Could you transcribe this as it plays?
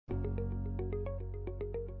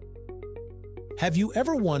Have you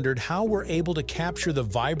ever wondered how we're able to capture the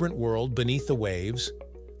vibrant world beneath the waves?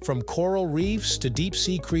 From coral reefs to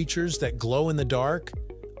deep-sea creatures that glow in the dark,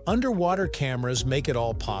 underwater cameras make it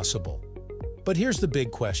all possible. But here's the big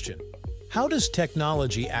question. How does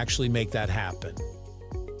technology actually make that happen?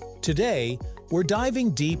 Today, we're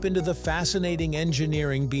diving deep into the fascinating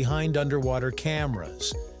engineering behind underwater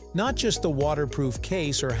cameras. Not just the waterproof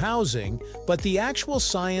case or housing, but the actual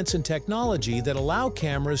science and technology that allow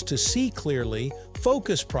cameras to see clearly,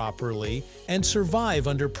 focus properly, and survive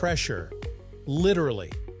under pressure.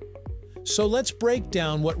 Literally. So let's break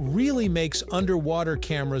down what really makes underwater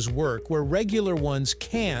cameras work where regular ones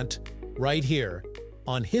can't, right here,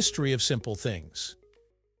 on History of Simple Things.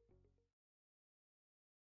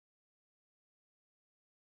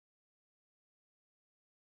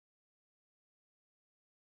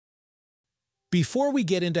 Before we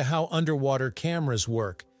get into how underwater cameras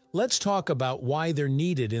work, let's talk about why they're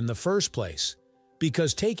needed in the first place.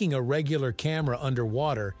 Because taking a regular camera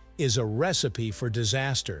underwater is a recipe for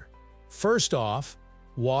disaster. First off,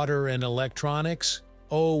 water and electronics.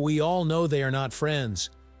 Oh, we all know they are not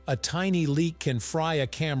friends. A tiny leak can fry a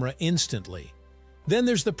camera instantly. Then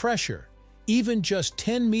there's the pressure. Even just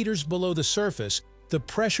 10 meters below the surface, the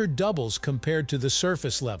pressure doubles compared to the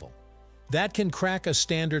surface level. That can crack a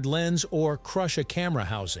standard lens or crush a camera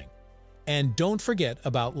housing. And don't forget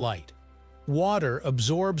about light. Water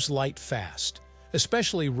absorbs light fast,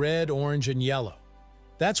 especially red, orange, and yellow.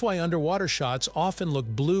 That's why underwater shots often look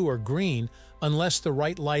blue or green unless the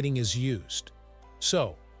right lighting is used.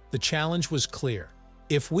 So, the challenge was clear.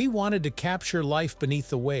 If we wanted to capture life beneath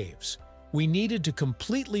the waves, we needed to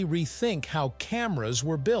completely rethink how cameras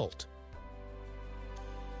were built.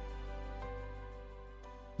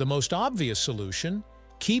 The most obvious solution,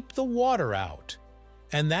 keep the water out.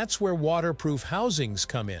 And that's where waterproof housings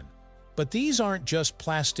come in. But these aren't just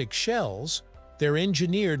plastic shells, they're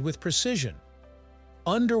engineered with precision.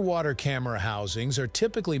 Underwater camera housings are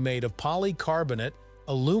typically made of polycarbonate,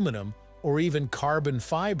 aluminum, or even carbon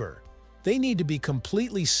fiber. They need to be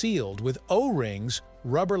completely sealed with O-rings,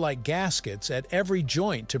 rubber-like gaskets at every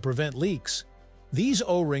joint to prevent leaks. These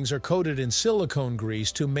O-rings are coated in silicone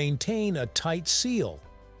grease to maintain a tight seal.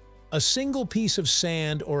 A single piece of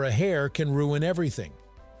sand or a hair can ruin everything.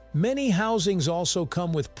 Many housings also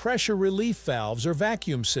come with pressure relief valves or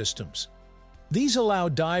vacuum systems. These allow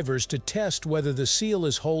divers to test whether the seal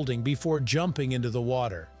is holding before jumping into the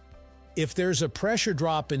water. If there's a pressure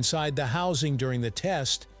drop inside the housing during the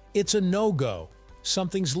test, it's a no-go.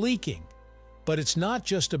 Something's leaking. But it's not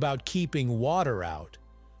just about keeping water out.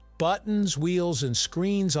 Buttons, wheels, and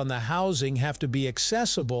screens on the housing have to be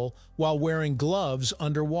accessible while wearing gloves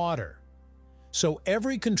underwater. So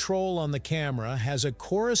every control on the camera has a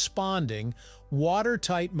corresponding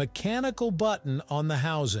watertight mechanical button on the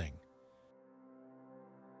housing.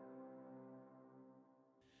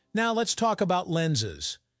 Now let's talk about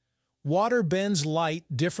lenses. Water bends light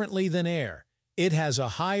differently than air. It has a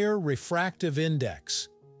higher refractive index.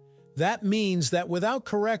 That means that without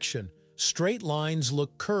correction, straight lines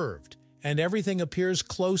look curved, and everything appears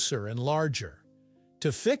closer and larger.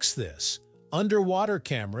 To fix this, underwater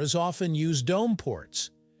cameras often use dome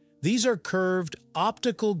ports. These are curved,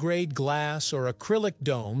 optical-grade glass or acrylic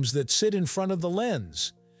domes that sit in front of the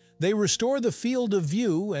lens. They restore the field of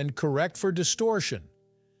view and correct for distortion.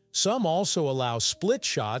 Some also allow split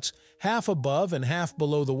shots, half above and half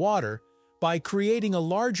below the water, by creating a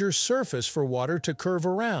larger surface for water to curve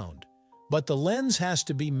around. But the lens has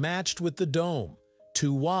to be matched with the dome.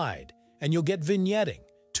 Too wide, and you'll get vignetting.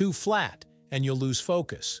 Too flat, and you'll lose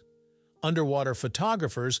focus. Underwater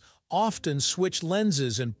photographers often switch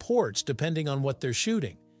lenses and ports depending on what they're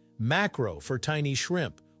shooting. Macro for tiny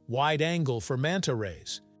shrimp, wide angle for manta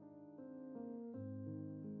rays.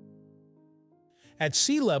 At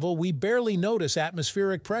sea level, we barely notice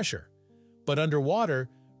atmospheric pressure. But underwater,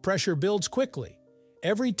 pressure builds quickly.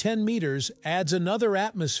 Every 10 meters adds another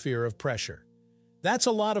atmosphere of pressure. That's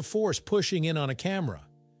a lot of force pushing in on a camera.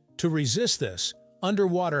 To resist this,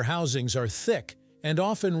 underwater housings are thick and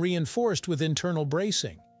often reinforced with internal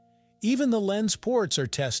bracing. Even the lens ports are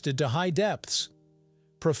tested to high depths.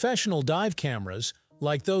 Professional dive cameras,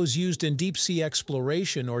 like those used in deep-sea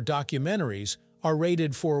exploration or documentaries, are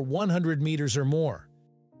rated for 100 meters or more.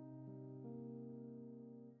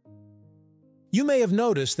 You may have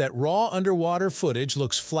noticed that raw underwater footage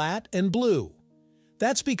looks flat and blue.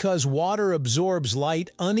 That's because water absorbs light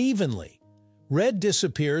unevenly. Red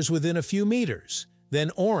disappears within a few meters, then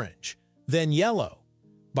orange, then yellow.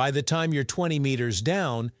 By the time you're 20 meters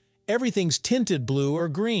down, everything's tinted blue or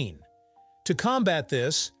green. To combat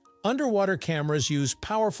this, underwater cameras use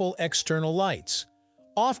powerful external lights.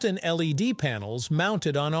 often LED panels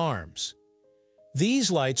mounted on arms.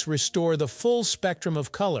 These lights restore the full spectrum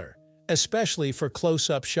of color, especially for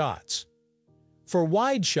close-up shots. For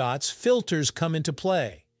wide shots, filters come into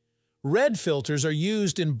play. Red filters are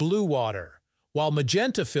used in blue water, while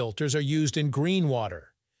magenta filters are used in green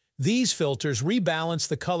water. These filters rebalance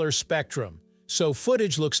the color spectrum, so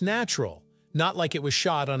footage looks natural, not like it was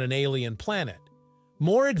shot on an alien planet.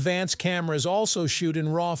 More advanced cameras also shoot in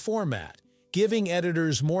RAW format, giving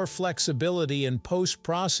editors more flexibility in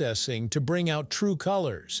post-processing to bring out true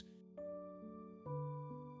colors.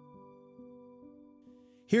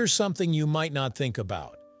 Here's something you might not think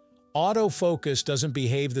about. Autofocus doesn't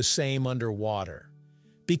behave the same underwater.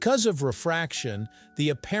 Because of refraction, the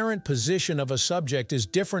apparent position of a subject is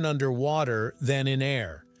different underwater than in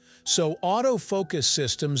air. So autofocus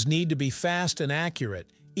systems need to be fast and accurate,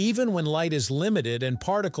 even when light is limited and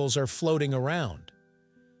particles are floating around.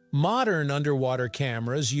 Modern underwater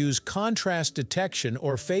cameras use contrast detection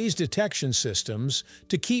or phase detection systems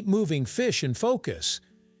to keep moving fish in focus.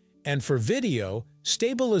 And for video,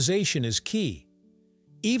 stabilization is key.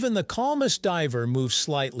 Even the calmest diver moves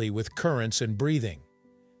slightly with currents and breathing.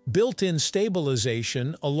 Built-in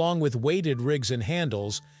stabilization, along with weighted rigs and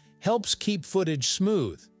handles, helps keep footage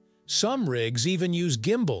smooth. Some rigs even use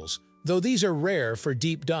gimbals, though these are rare for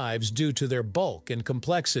deep dives due to their bulk and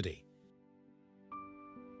complexity.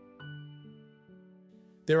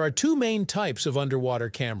 There are two main types of underwater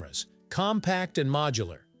cameras: compact and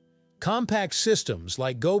modular. Compact systems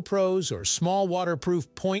like GoPros or small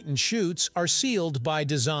waterproof point-and-shoots are sealed by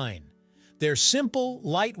design. They're simple,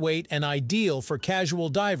 lightweight, and ideal for casual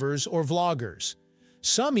divers or vloggers.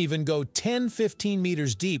 Some even go 10–15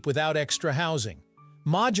 meters deep without extra housing.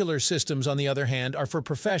 Modular systems, on the other hand, are for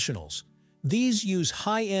professionals. These use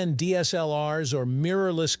high-end DSLRs or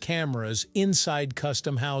mirrorless cameras inside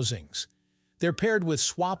custom housings. They're paired with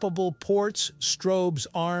swappable ports, strobes,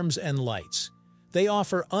 arms, and lights. They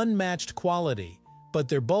offer unmatched quality, but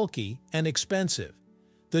they're bulky and expensive.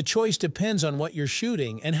 The choice depends on what you're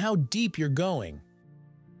shooting and how deep you're going.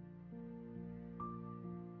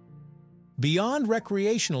 Beyond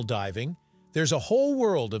recreational diving, there's a whole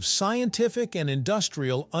world of scientific and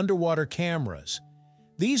industrial underwater cameras.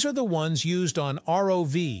 These are the ones used on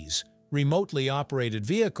ROVs, remotely operated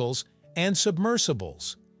vehicles, and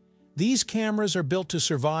submersibles. These cameras are built to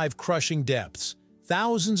survive crushing depths,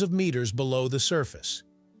 thousands of meters below the surface.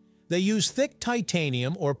 They use thick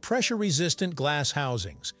titanium or pressure-resistant glass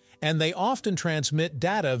housings, and they often transmit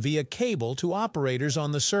data via cable to operators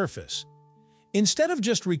on the surface. Instead of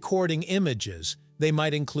just recording images, they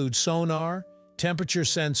might include sonar, temperature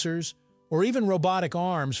sensors, or even robotic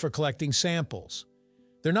arms for collecting samples.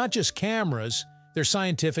 They're not just cameras, they're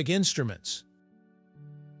scientific instruments.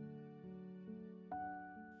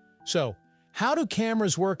 So, how do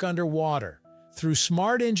cameras work underwater? Through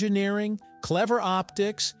smart engineering, clever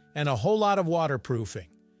optics, and a whole lot of waterproofing.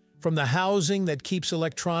 From the housing that keeps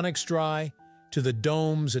electronics dry, to the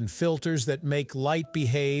domes and filters that make light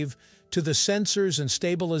behave, to the sensors and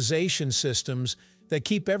stabilization systems that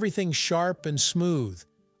keep everything sharp and smooth,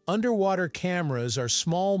 underwater cameras are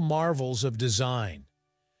small marvels of design.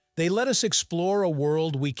 They let us explore a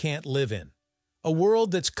world we can't live in, a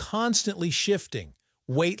world that's constantly shifting,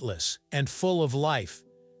 weightless, and full of life.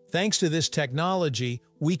 Thanks to this technology,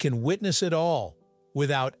 we can witness it all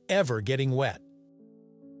without ever getting wet.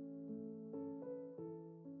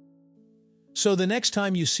 So the next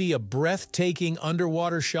time you see a breathtaking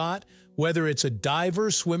underwater shot, whether it's a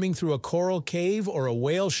diver swimming through a coral cave or a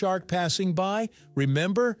whale shark passing by,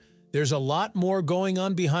 remember, there's a lot more going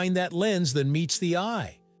on behind that lens than meets the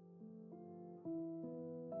eye.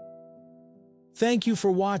 Thank you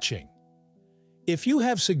for watching. If you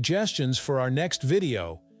have suggestions for our next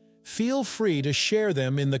video, feel free to share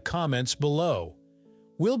them in the comments below.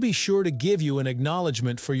 We'll be sure to give you an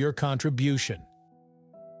acknowledgement for your contribution.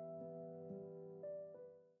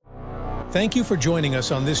 Thank you for joining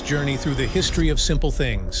us on this journey through the history of simple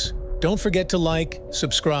things. Don't forget to like,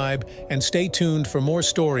 subscribe, and stay tuned for more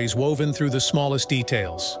stories woven through the smallest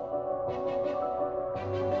details.